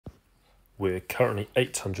We're currently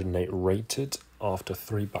 808 rated after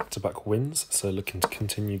 3 back-to-back wins, so looking to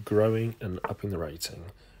continue growing and upping the rating.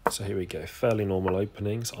 So here we go, fairly normal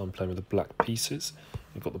openings. I'm playing with the black pieces.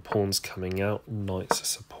 We've got the pawns coming out, knights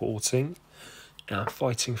supporting, and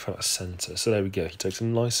fighting for that centre. So there we go, he takes a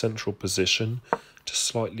nice central position, just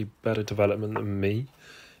slightly better development than me.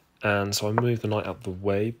 And so I move the knight out the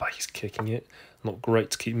way, but he's kicking it. Not great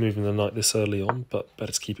to keep moving the knight this early on, but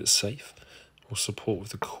better to keep it safe. We'll support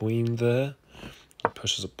with the queen there. He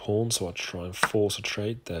pushes a pawn, so I'll try and force a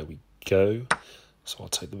trade. There we go. So I'll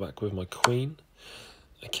take the back with my queen.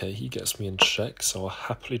 Okay, he gets me in check, so I'll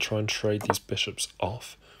happily try and trade these bishops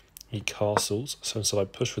off. He castles, so instead I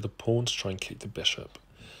push with the pawn to try and kick the bishop.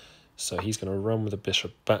 So he's going to run with the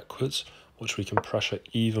bishop backwards, which we can pressure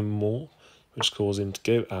even more, which causes him to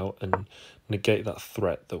go out and negate that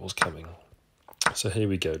threat that was coming. So here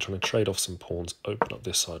we go, trying to trade off some pawns, open up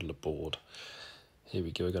this side of the board. Here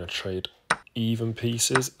we go, we're going to trade even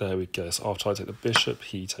pieces. There we go, so after I take the bishop,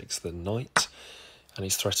 he takes the knight. And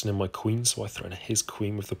he's threatening my queen, so I threaten his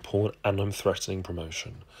queen with the pawn, and I'm threatening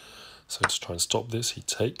promotion. So to try and stop this, he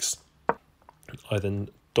takes. I then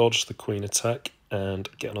dodge the queen attack and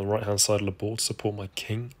get on the right-hand side of the board to support my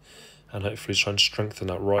king, and hopefully try and strengthen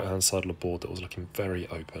that right-hand side of the board that was looking very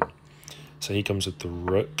open. So he comes with the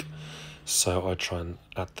rook, so I try and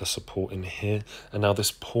add the support in here, and now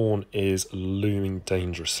this pawn is looming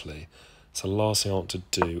dangerously. So the last thing I want to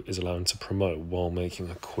do is allow him to promote while making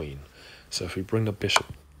a queen. So if we bring the bishop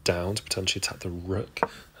down to potentially attack the rook,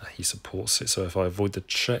 he supports it. So if I avoid the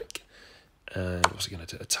check, and what's he going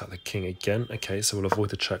to do? Attack the king again. Okay, so we'll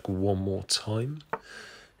avoid the check one more time.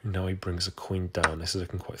 Now he brings the queen down. This is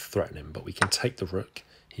looking quite threatening, but we can take the rook.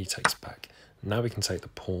 He takes back. Now we can take the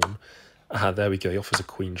pawn. There we go. He offers a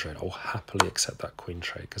queen trade. I'll happily accept that queen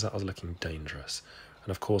trade because that was looking dangerous.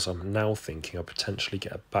 And of course, I'm now thinking I'll potentially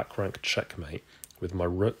get a back rank checkmate with my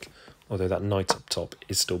rook, although that knight up top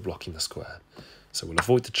is still blocking the square. So we'll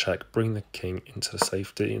avoid the check, bring the king into the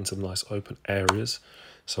safety, into the nice open areas,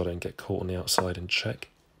 so I don't get caught on the outside and check.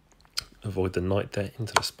 Avoid the knight there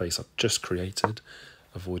into the space I've just created.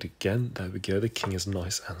 Avoid again. There we go. The king is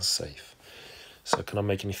nice and safe. So can I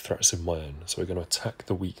make any threats of my own? So we're going to attack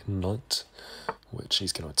the weak knight, which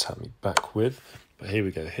he's going to attack me back with. But here we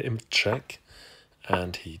go. Hit him with check,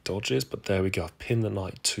 and he dodges. But there we go. I've pinned the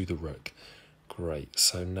knight to the rook. Great.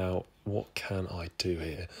 So now what can I do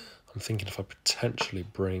here? I'm thinking if I potentially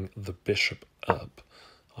bring the bishop up,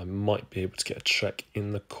 I might be able to get a check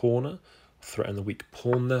in the corner, threaten the weak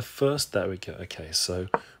pawn there first. There we go. Okay, so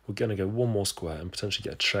we're going to go one more square and potentially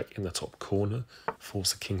get a check in the top corner,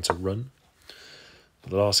 force the king to run. But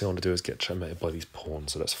the last thing I want to do is get checkmated by these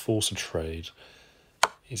pawns. So let's force a trade.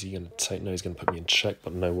 Is he going to take? No, he's going to put me in check,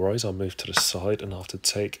 but no worries. I'll move to the side, and after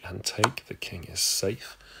take and take, the king is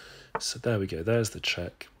safe. So there we go. There's the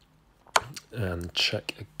check. And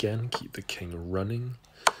check again, keep the king running.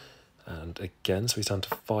 And again, so he's down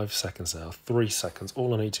to 5 seconds now, 3 seconds.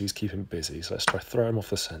 All I need to do is keep him busy. So let's try throw him off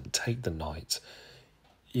the scent, take the knight.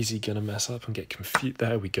 Is he going to mess up and get confused?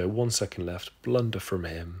 There we go, 1 second left, blunder from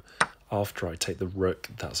him. After I take the rook,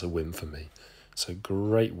 that's a win for me. So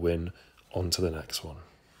great win, on to the next one.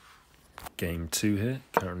 Game 2 here,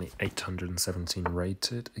 currently 817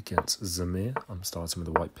 rated against Zamir. I'm starting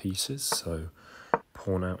with the white pieces, so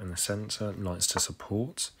pawn out in the centre, knights to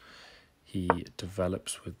support. He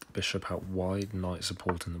develops with the bishop out wide, knight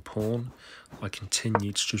supporting the pawn. I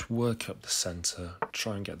continue to just work up the centre,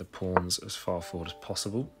 try and get the pawns as far forward as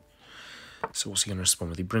possible. So what's he going to respond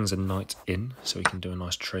with? He brings a knight in, so he can do a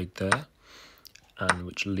nice trade there, and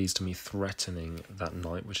which leads to me threatening that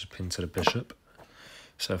knight, which is pinned to the bishop.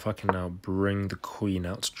 So if I can now bring the queen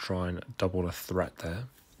out to try and double a threat there.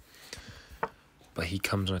 But he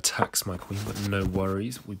comes and attacks my queen, but no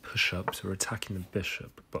worries. We push up, so we're attacking the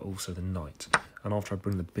bishop, but also the knight. And after I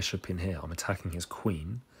bring the bishop in here, I'm attacking his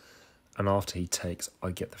queen. And after he takes,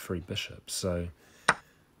 I get the free bishop. So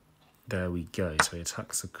there we go. So he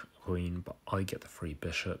attacks the queen, but I get the free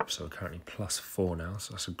bishop. So we're currently +4 now,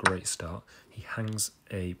 so that's a great start. He hangs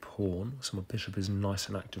a pawn, so my bishop is nice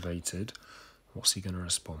and activated. What's he going to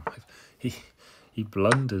respond with? He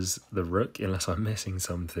blunders the rook, unless I'm missing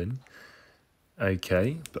something.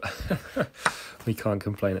 Okay, but we can't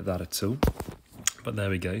complain at that at all. But there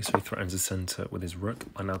we go, so he threatens the centre with his rook.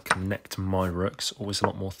 I now connect my rooks, always a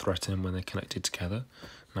lot more threatening when they're connected together.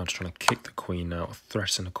 Now just trying to kick the queen out,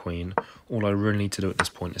 threaten the queen. All I really need to do at this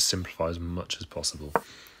point is simplify as much as possible.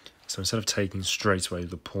 So instead of taking straight away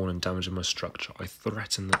the pawn and damaging my structure, I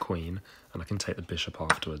threaten the queen and I can take the bishop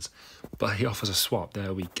afterwards. But he offers a swap,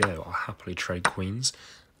 there we go. I'll happily trade queens.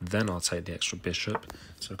 Then I'll take the extra bishop.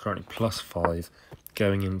 So currently +5,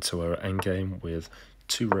 going into our endgame with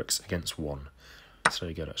 2 rooks against 1. So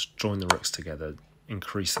you go, let's join the rooks together,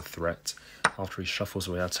 increase the threat. After he shuffles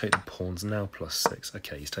away, I'll take the pawns, now +6.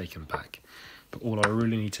 Okay, he's taken back. But all I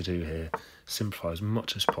really need to do here, simplify as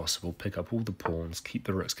much as possible, pick up all the pawns, keep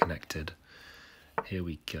the rooks connected. Here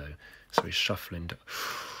we go. So he's shuffling.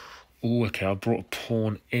 Oh, okay, I brought a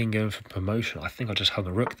pawn in going for promotion. I think I just hung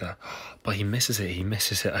a rook there. But he misses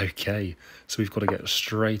it, okay. So we've got to get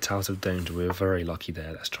straight out of danger. We were very lucky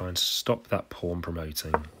there. Let's try and stop that pawn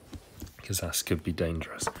promoting, because that could be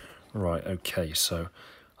dangerous. Right, okay, so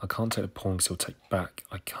I can't take the pawn because he'll take back.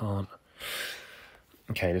 I can't.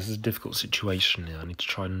 Okay, this is a difficult situation here. I need to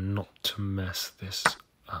try not to mess this.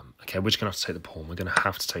 Okay, we're just going to have to take the pawn. We're going to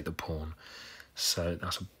have to take the pawn. So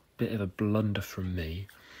that's a bit of a blunder from me.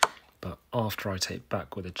 But after I take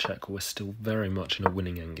back with a check, we're still very much in a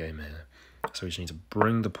winning endgame here. So we just need to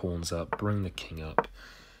bring the pawns up, bring the king up,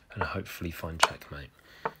 and hopefully find checkmate.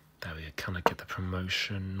 There we go. Can I get the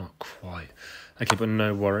promotion? Not quite. Okay, but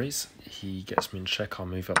no worries. He gets me in check. I'll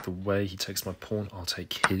move up the way. He takes my pawn. I'll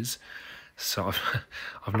take his. So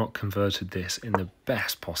I've not converted this in the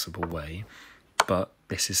best possible way, but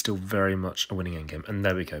this is still very much a winning endgame. And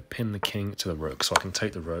there we go. Pin the king to the rook. So I can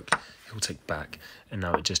take the rook. He'll take back. And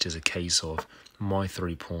now it just is a case of my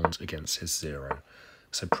 3 pawns against his 0.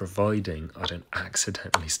 So providing I don't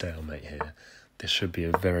accidentally stalemate here, this should be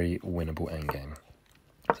a very winnable endgame.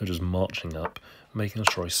 So just marching up, making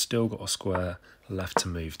sure I still got a square left to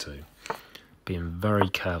move to. Being very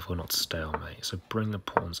careful not to stalemate. So bring the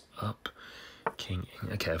pawns up. King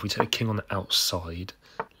in. Okay, if we take a king on the outside,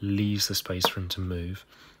 leaves the space for him to move,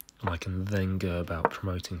 and I can then go about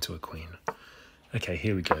promoting to a queen. Okay,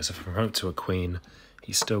 here we go. So if I promote to a queen,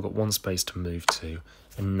 he's still got 1 space to move to,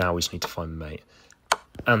 and now we just need to find mate.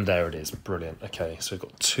 And there it is. Brilliant. Okay, so we've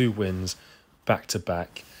got 2 wins back to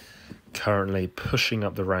back. Currently pushing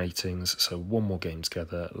up the ratings, so 1 more game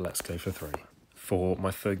together. Let's go for 3. For my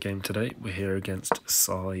 3rd game today, we're here against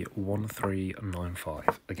Sai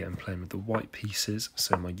 1395. Again, playing with the white pieces,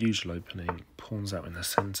 so my usual opening, pawns out in the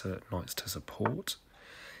centre, knights to support.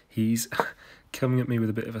 He's coming at me with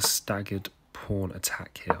a bit of a staggered pawn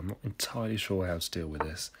attack here. I'm not entirely sure how to deal with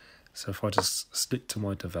this. So if I just stick to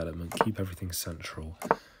my development, keep everything central,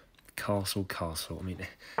 castle, castle. I mean,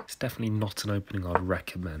 it's definitely not an opening I'd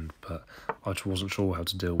recommend, but I just wasn't sure how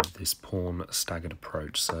to deal with this pawn staggered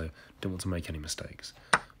approach, so didn't want to make any mistakes.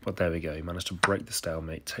 But there we go, he managed to break the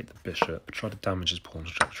stalemate, take the bishop, try to damage his pawn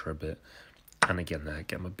structure a bit, and again there,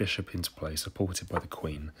 get my bishop into play, supported by the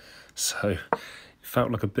queen. So it felt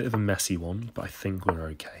like a bit of a messy one, but I think we're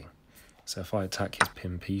okay. So if I attack his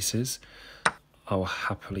pin pieces, I'll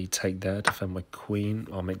happily take there, defend my queen,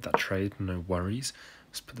 I'll make that trade, no worries.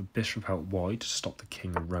 Let's put the bishop out wide to stop the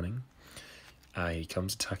king running. He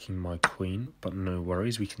comes attacking my queen, but no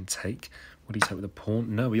worries, we can take. What do you take with the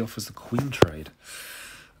pawn? No, he offers the queen trade.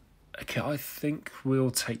 Okay, I think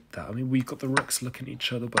we'll take that. I mean, we've got the rooks looking at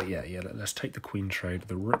each other, but yeah, let's take the queen trade.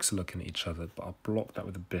 The rooks are looking at each other, but I'll block that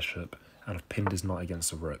with the bishop, and I've pinned his knight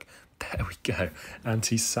against the rook. There we go. And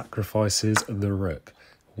he sacrifices the rook.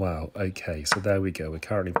 Wow, okay, so there we go. We're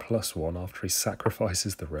currently +1 after he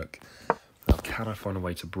sacrifices the rook. Now, can I find a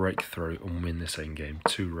way to break through and win this endgame?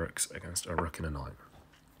 2 rooks against a rook and a knight.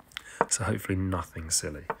 So hopefully nothing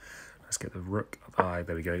silly. Let's get the rook. Ah,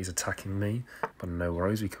 there we go. He's attacking me, but no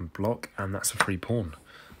worries. We can block, and that's a free pawn.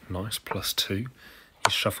 Nice, +2. He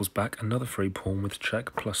shuffles back another free pawn with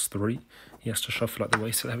check, +3. He has to shuffle out the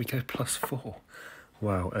way, so there we go, +4.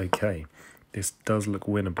 Wow, okay. This does look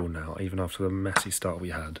winnable now, even after the messy start we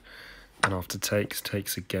had. And after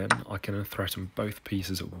takes again, I can threaten both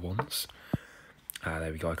pieces at once.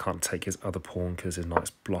 There we go. I can't take his other pawn because his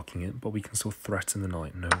knight's blocking it, but we can still threaten the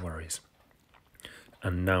knight, no worries.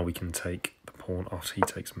 And now we can take the pawn after he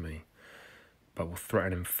takes me. But we'll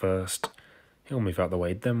threaten him first. He'll move out the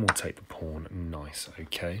way, then we'll take the pawn. Nice,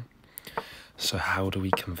 okay. So how do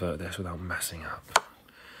we convert this without messing up?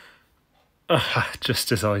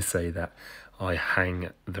 Just as I say that, I hang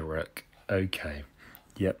the rook. Okay,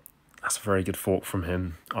 yep, that's a very good fork from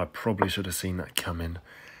him. I probably should have seen that coming.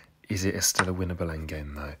 Is it still a winnable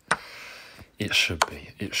endgame though? It should be,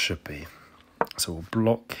 it should be. So we'll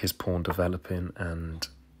block his pawn developing, and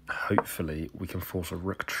hopefully we can force a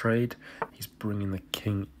rook trade. He's bringing the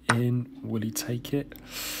king in. Will he take it?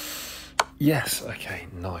 Yes, okay,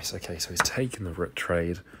 nice. Okay, so he's taken the rook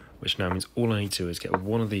trade, which now means all I need to do is get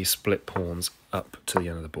one of these split pawns up to the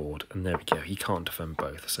end of the board. And there we go, he can't defend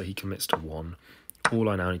both, so he commits to one. All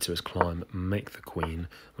I now need to do is climb, make the queen,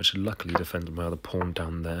 which luckily defends my other pawn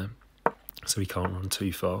down there, so he can't run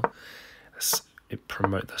too far. it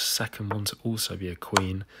promote the second one to also be a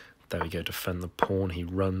queen. There we go, defend the pawn, he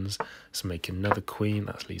runs, so make another queen,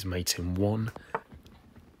 that leaves mate in 1.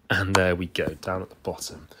 And there we go, down at the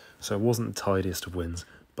bottom. So it wasn't the tidiest of wins,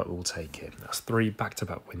 but we'll take it. That's 3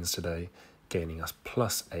 back-to-back wins today, gaining us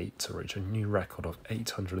 +8 to reach a new record of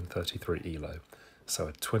 833 elo. So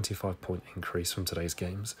a 25-point increase from today's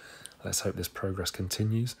games. Let's hope this progress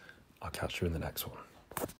continues. I'll catch you in the next one.